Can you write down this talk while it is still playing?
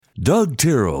Doug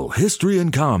Tyrrell, History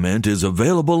and Comment is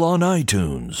available on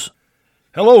iTunes.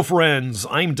 Hello, friends.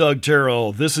 I'm Doug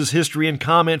Tyrrell. This is History and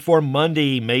Comment for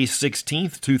Monday, May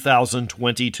 16th,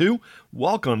 2022.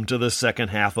 Welcome to the second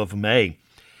half of May.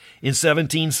 In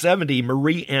 1770,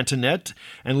 Marie Antoinette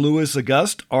and Louis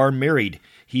Auguste are married.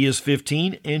 He is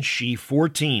 15 and she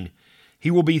 14.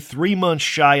 He will be 3 months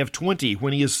shy of 20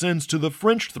 when he ascends to the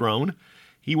French throne.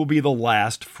 He will be the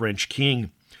last French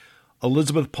king.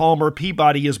 Elizabeth Palmer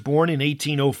Peabody is born in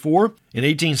 1804. In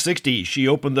 1860, she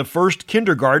opened the first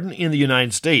kindergarten in the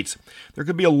United States. There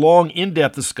could be a long,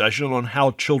 in-depth discussion on how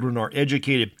children are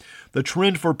educated. The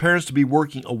trend for parents to be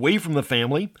working away from the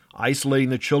family, isolating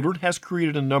the children, has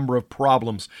created a number of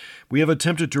problems. We have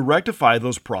attempted to rectify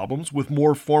those problems with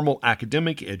more formal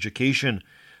academic education.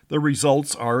 The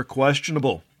results are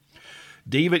questionable.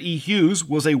 David E. Hughes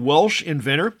was a Welsh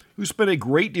inventor who spent a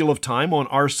great deal of time on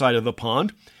our side of the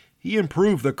pond. He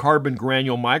improved the carbon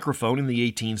granule microphone in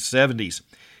the 1870s.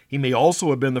 He may also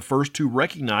have been the first to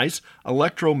recognize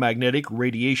electromagnetic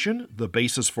radiation, the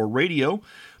basis for radio,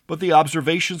 but the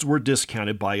observations were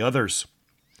discounted by others.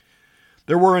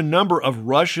 There were a number of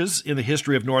rushes in the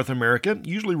history of North America,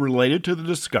 usually related to the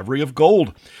discovery of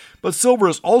gold. But silver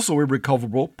is also a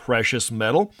recoverable precious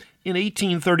metal. In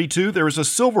 1832, there is a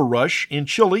silver rush in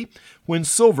Chile when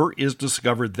silver is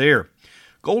discovered there.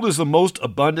 Gold is the most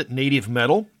abundant native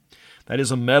metal. That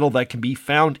is a metal that can be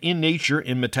found in nature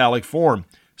in metallic form.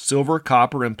 Silver,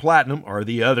 copper, and platinum are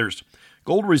the others.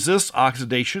 Gold resists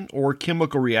oxidation or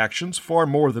chemical reactions far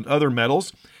more than other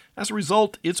metals. As a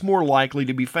result, it's more likely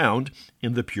to be found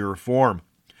in the pure form.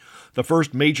 The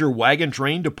first major wagon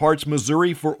train departs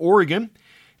Missouri for Oregon.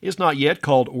 It is not yet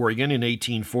called Oregon in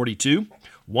 1842.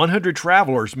 100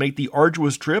 travelers make the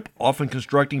arduous trip, often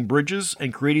constructing bridges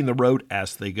and creating the road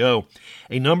as they go.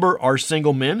 A number are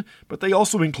single men, but they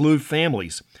also include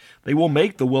families. They will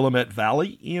make the Willamette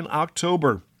Valley in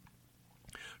October.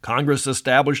 Congress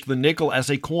established the nickel as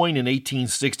a coin in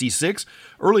 1866.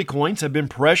 Early coins have been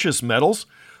precious metals.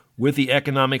 With the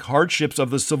economic hardships of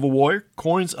the Civil War,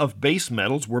 coins of base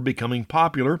metals were becoming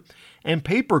popular, and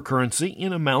paper currency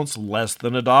in amounts less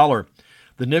than $1.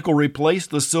 The nickel replaced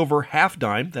the silver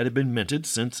half-dime that had been minted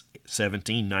since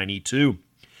 1792.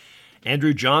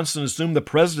 Andrew Johnson assumed the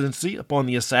presidency upon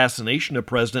the assassination of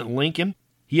President Lincoln.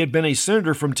 He had been a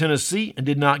senator from Tennessee and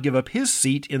did not give up his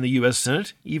seat in the U.S.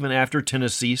 Senate even after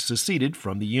Tennessee seceded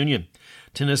from the Union.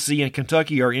 Tennessee and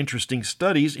Kentucky are interesting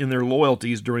studies in their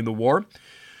loyalties during the war.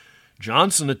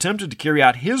 Johnson attempted to carry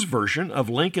out his version of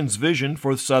Lincoln's vision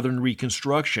for Southern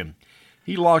Reconstruction.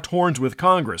 He locked horns with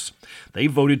Congress. They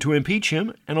voted to impeach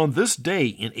him, and on this day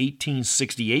in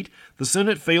 1868, the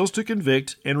Senate fails to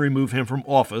convict and remove him from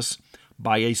office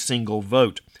by a single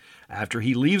vote. After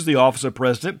he leaves the office of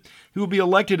president, he will be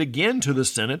elected again to the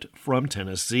Senate from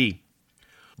Tennessee.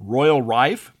 Royal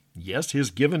Rife, yes, his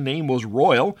given name was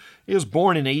Royal, is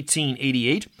born in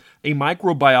 1888. A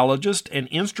microbiologist and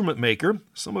instrument maker,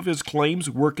 some of his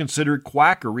claims were considered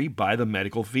quackery by the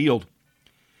medical field.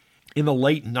 In the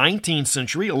late 19th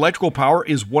century, electrical power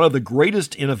is one of the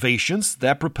greatest innovations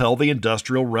that propel the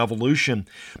Industrial Revolution,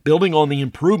 building on the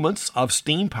improvements of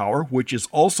steam power, which is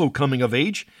also coming of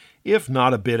age, if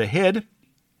not a bit ahead.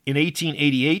 In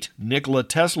 1888, Nikola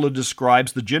Tesla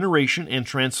describes the generation and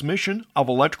transmission of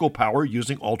electrical power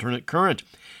using alternate current.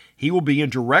 He will be in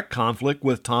direct conflict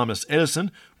with Thomas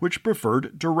Edison, which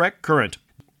preferred direct current.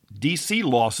 DC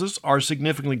losses are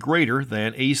significantly greater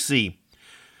than AC.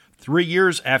 3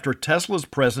 years after Tesla's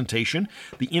presentation,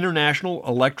 the International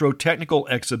Electrotechnical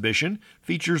Exhibition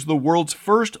features the world's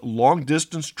first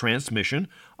long-distance transmission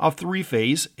of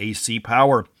three-phase AC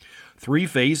power.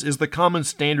 Three-phase is the common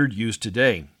standard used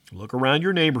today. Look around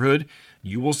your neighborhood,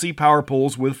 you will see power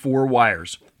poles with 4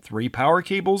 wires, 3 power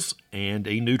cables, and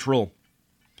a neutral.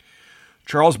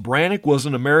 Charles Brannock was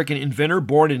an American inventor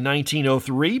born in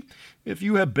 1903. If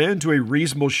you have been to a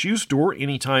reasonable shoe store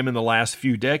any time in the last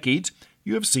few decades,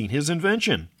 you have seen his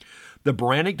invention. The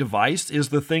Brannock device is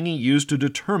the thing he used to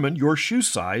determine your shoe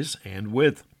size and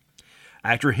width.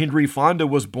 Actor Henry Fonda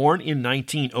was born in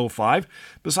 1905.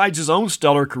 Besides his own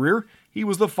stellar career, he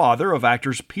was the father of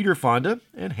actors Peter Fonda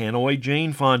and Hanoi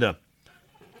Jane Fonda.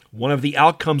 One of the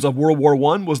outcomes of World War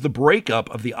I was the breakup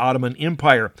of the Ottoman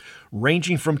Empire.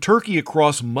 Ranging from Turkey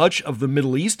across much of the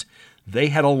Middle East, they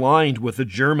had aligned with the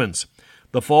Germans.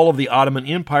 The fall of the Ottoman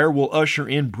Empire will usher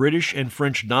in British and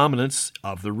French dominance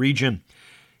of the region.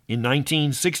 In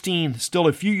 1916, still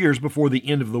a few years before the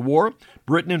end of the war,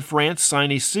 Britain and France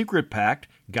sign a secret pact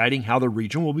guiding how the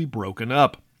region will be broken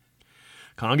up.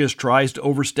 Congress tries to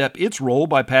overstep its role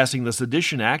by passing the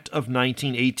Sedition Act of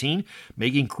 1918,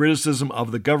 making criticism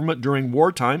of the government during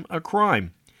wartime a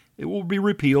crime. It will be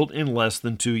repealed in less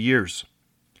than 2 years.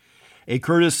 A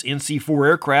Curtiss NC-4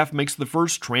 aircraft makes the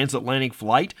first transatlantic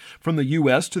flight from the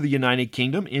U.S. to the United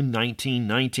Kingdom in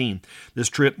 1919. This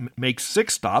trip makes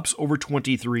 6 stops over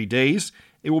 23 days.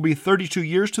 It will be 32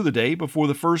 years to the day before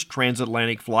the first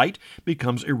transatlantic flight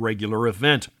becomes a regular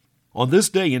event. On this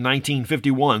day in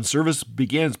 1951, service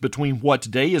begins between what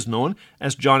today is known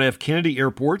as John F. Kennedy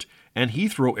Airport and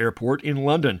Heathrow Airport in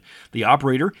London. The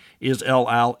operator is El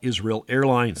Al Israel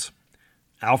Airlines.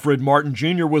 Alfred Martin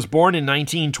Jr. was born in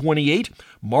 1928.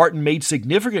 Martin made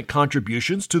significant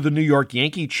contributions to the New York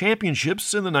Yankee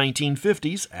championships in the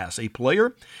 1950s as a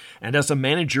player and as a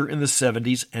manager in the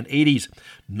 70s and 80s.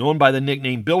 Known by the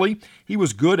nickname Billy, he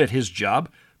was good at his job,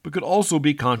 but could also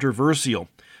be controversial,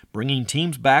 bringing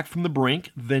teams back from the brink,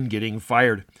 then getting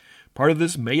fired. Part of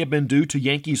this may have been due to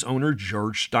Yankees owner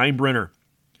George Steinbrenner.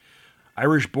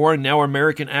 Irish-born, now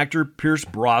American actor Pierce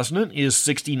Brosnan is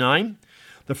 69.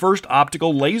 The first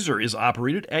optical laser is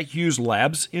operated at Hughes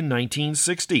Labs in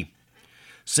 1960.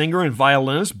 Singer and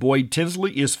violinist Boyd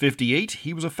Tinsley is 58.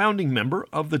 He was a founding member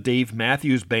of the Dave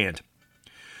Matthews Band.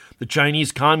 The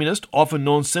Chinese Communists, often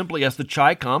known simply as the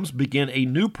Chi-Coms, began a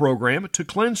new program to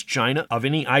cleanse China of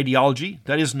any ideology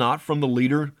that is not from the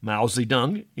leader Mao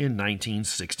Zedong in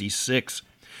 1966.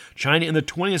 China in the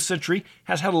 20th century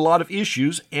has had a lot of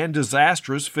issues and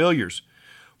disastrous failures.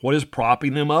 What is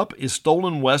propping them up is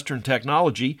stolen Western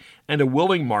technology and a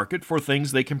willing market for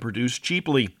things they can produce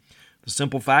cheaply. The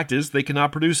simple fact is they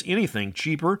cannot produce anything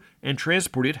cheaper and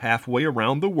transport it halfway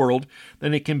around the world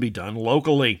than it can be done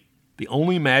locally. The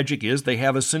only magic is they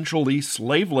have essentially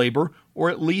slave labor,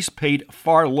 or at least paid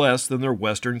far less than their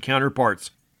Western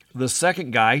counterparts. The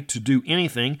second guy to do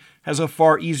anything has a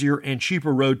far easier and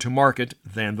cheaper road to market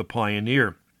than the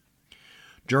pioneer.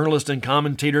 Journalist and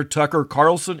commentator Tucker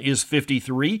Carlson is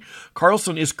 53.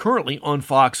 Carlson is currently on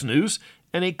Fox News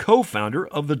and a co-founder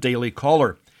of the Daily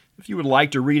Caller. If you would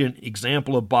like to read an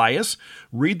example of bias,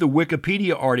 read the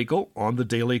Wikipedia article on the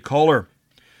Daily Caller.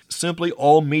 Simply,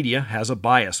 all media has a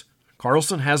bias.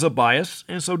 Carlson has a bias,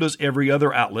 and so does every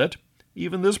other outlet.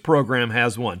 Even this program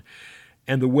has one.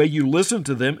 And the way you listen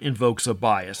to them invokes a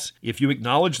bias. If you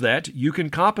acknowledge that, you can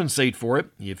compensate for it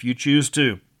if you choose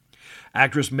to.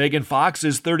 Actress Megan Fox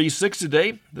is 36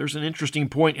 today. There's an interesting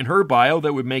point in her bio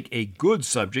that would make a good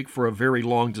subject for a very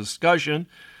long discussion,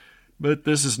 but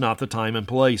this is not the time and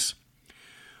place.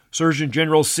 Surgeon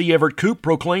General C. Everett Koop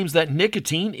proclaims that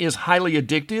nicotine is highly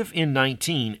addictive in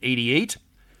 1988.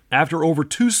 After over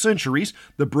 2 centuries,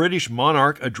 the British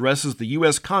monarch addresses the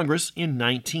U.S. Congress in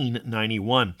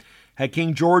 1991. Had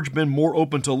King George been more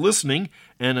open to listening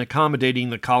and accommodating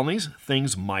the colonies,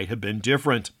 things might have been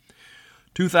different.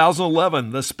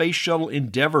 2011, the Space Shuttle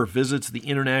Endeavour visits the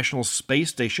International Space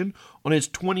Station on its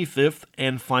 25th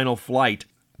and final flight.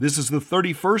 This is the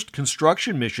 31st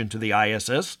construction mission to the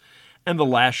ISS and the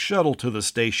last shuttle to the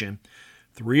station.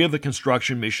 3 of the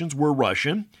construction missions were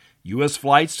Russian. U.S.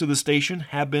 flights to the station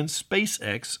have been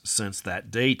SpaceX since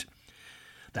that date.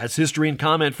 That's History and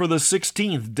Comment for the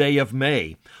 16th day of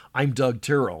May. I'm Doug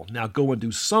Terrell. Now go and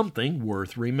do something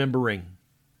worth remembering.